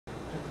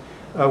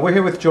We're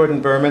here with Jordan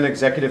Berman,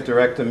 Executive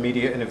Director,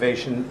 Media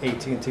Innovation,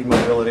 AT&T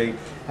Mobility,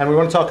 and we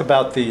want to talk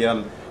about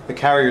the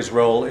carrier's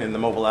role in the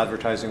mobile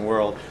advertising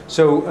world.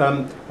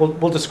 So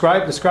we'll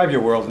describe your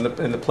world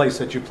and the place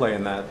that you play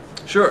in that.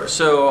 Sure.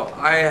 So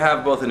I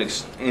have both an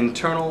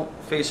internal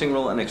facing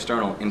role and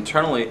external.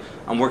 Internally,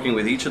 I'm working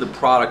with each of the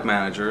product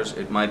managers.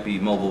 It might be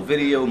mobile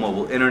video,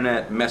 mobile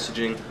internet,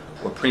 messaging,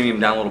 or premium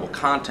downloadable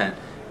content,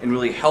 and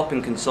really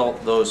helping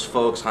consult those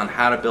folks on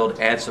how to build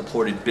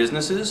ad-supported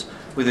businesses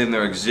within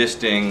their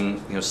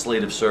existing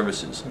slate of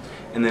services.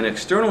 And then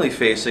externally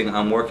facing,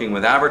 I'm working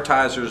with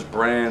advertisers,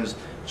 brands,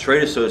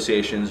 trade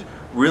associations,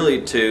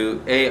 really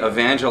to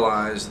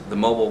evangelize the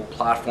mobile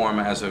platform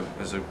as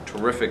a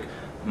terrific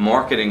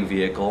marketing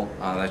vehicle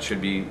that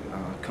should be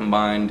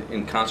combined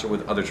in concert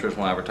with other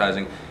traditional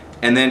advertising,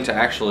 and then to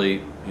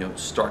actually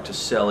start to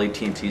sell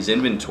AT&T's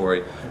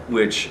inventory,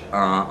 which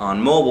on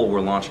mobile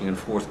we're launching in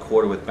fourth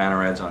quarter with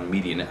banner ads on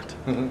MediaNet.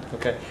 Mm-hmm.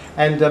 Okay,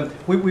 and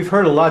we've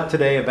heard a lot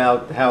today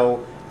about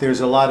how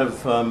there's a lot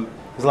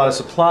of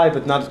supply,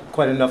 but not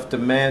quite enough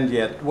demand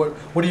yet. What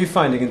are you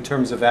finding in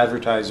terms of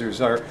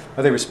advertisers? Are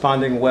they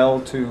responding well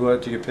to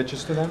your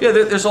pitches to them? Yeah,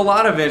 there's a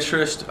lot of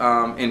interest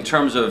in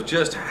terms of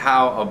just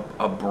how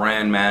a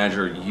brand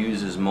manager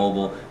uses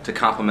mobile to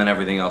complement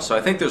everything else. So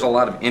I think there's a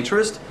lot of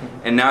interest,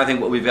 and now I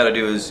think what we've got to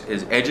do is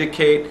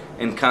educate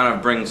and kind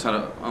of bring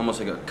almost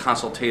like a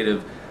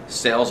consultative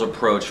sales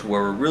approach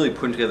where we're really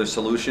putting together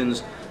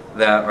solutions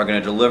that are going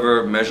to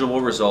deliver measurable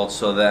results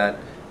so that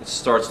it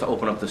starts to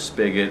open up the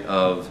spigot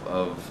of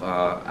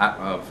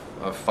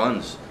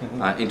funds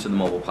into the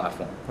mobile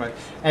platform. Right,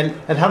 and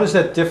how does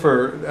that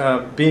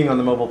differ, being on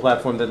the mobile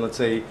platform, than let's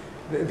say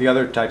the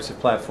other types of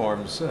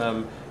platforms?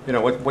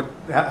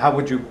 How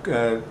would you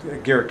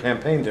gear a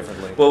campaign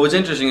differently? Well, what's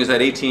interesting is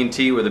that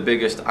AT&T, we're the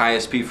biggest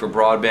ISP for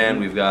broadband.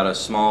 We've got a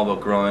small but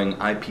growing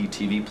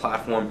IPTV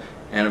platform,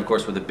 and of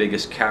course we're the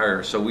biggest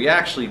carrier. So we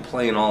actually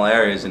play in all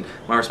areas, and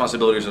my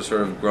responsibilities are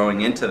sort of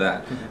growing into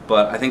that.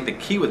 But I think the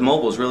key with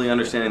mobile is really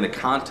understanding the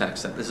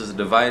context, that this is a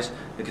device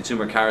the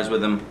consumer carries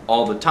with them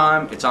all the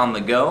time, it's on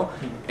the go,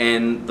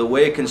 and the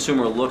way a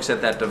consumer looks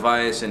at that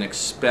device and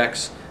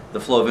expects the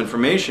flow of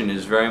information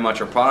is very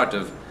much a product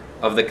of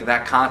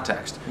that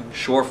context.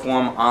 Short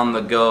form, on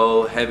the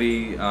go,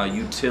 heavy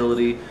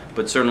utility,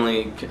 but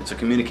certainly it's a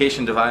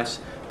communication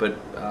device. But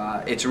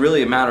it's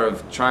really a matter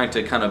of trying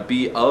to kind of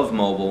be of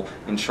mobile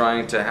and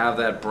trying to have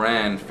that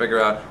brand figure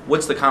out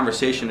what's the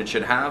conversation it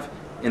should have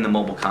in the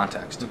mobile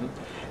context.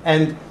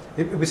 And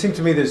it would seem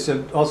to me there's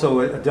also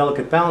a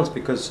delicate balance,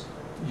 because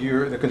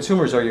the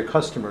consumers are your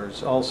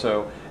customers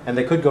also, and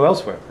they could go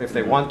elsewhere if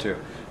they want to.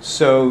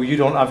 So you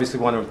don't obviously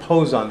want to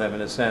impose on them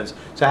in a sense.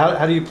 So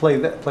how do you play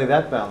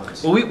that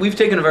balance? Well, we've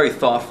taken a very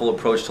thoughtful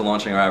approach to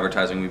launching our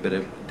advertising. We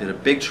did a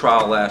big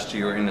trial last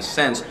year. In a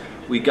sense,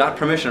 we got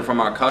permission from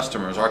our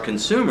customers, our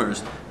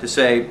consumers, to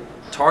say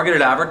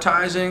targeted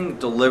advertising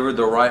delivered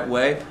the right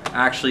way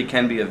actually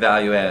can be a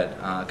value add.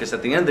 Because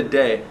at the end of the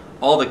day,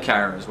 all the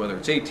carriers, whether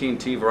it's AT&T,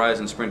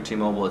 Verizon, Sprint,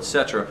 T-Mobile,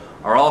 etc.,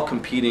 are all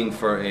competing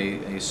for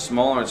a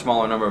smaller and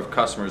smaller number of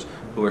customers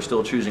who are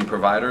still choosing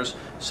providers.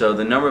 So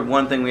the number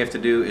one thing we have to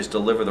do is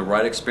deliver the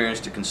right experience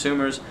to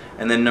consumers,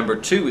 and then number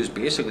two is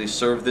basically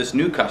serve this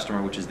new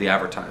customer, which is the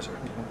advertiser.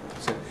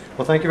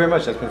 Well, thank you very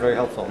much. That's been very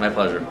helpful. My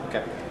pleasure.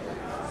 Okay.